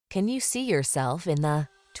Can you see yourself in the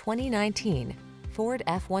 2019 Ford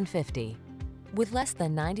F-150? With less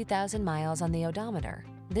than 90,000 miles on the odometer,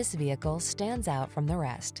 this vehicle stands out from the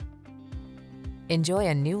rest. Enjoy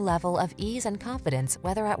a new level of ease and confidence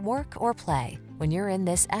whether at work or play when you're in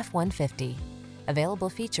this F-150. Available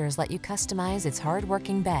features let you customize its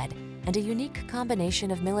hard-working bed, and a unique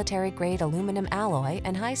combination of military-grade aluminum alloy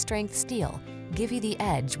and high-strength steel give you the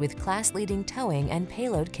edge with class-leading towing and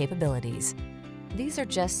payload capabilities. These are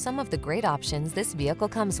just some of the great options this vehicle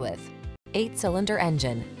comes with: 8-cylinder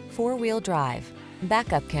engine, 4-wheel drive,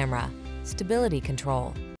 backup camera, stability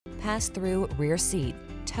control, pass-through rear seat,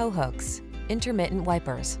 tow hooks, intermittent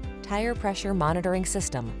wipers, tire pressure monitoring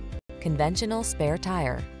system, conventional spare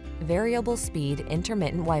tire, variable speed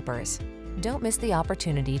intermittent wipers. Don't miss the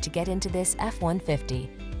opportunity to get into this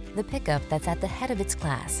F-150, the pickup that's at the head of its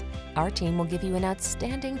class. Our team will give you an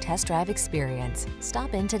outstanding test drive experience.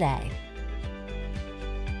 Stop in today.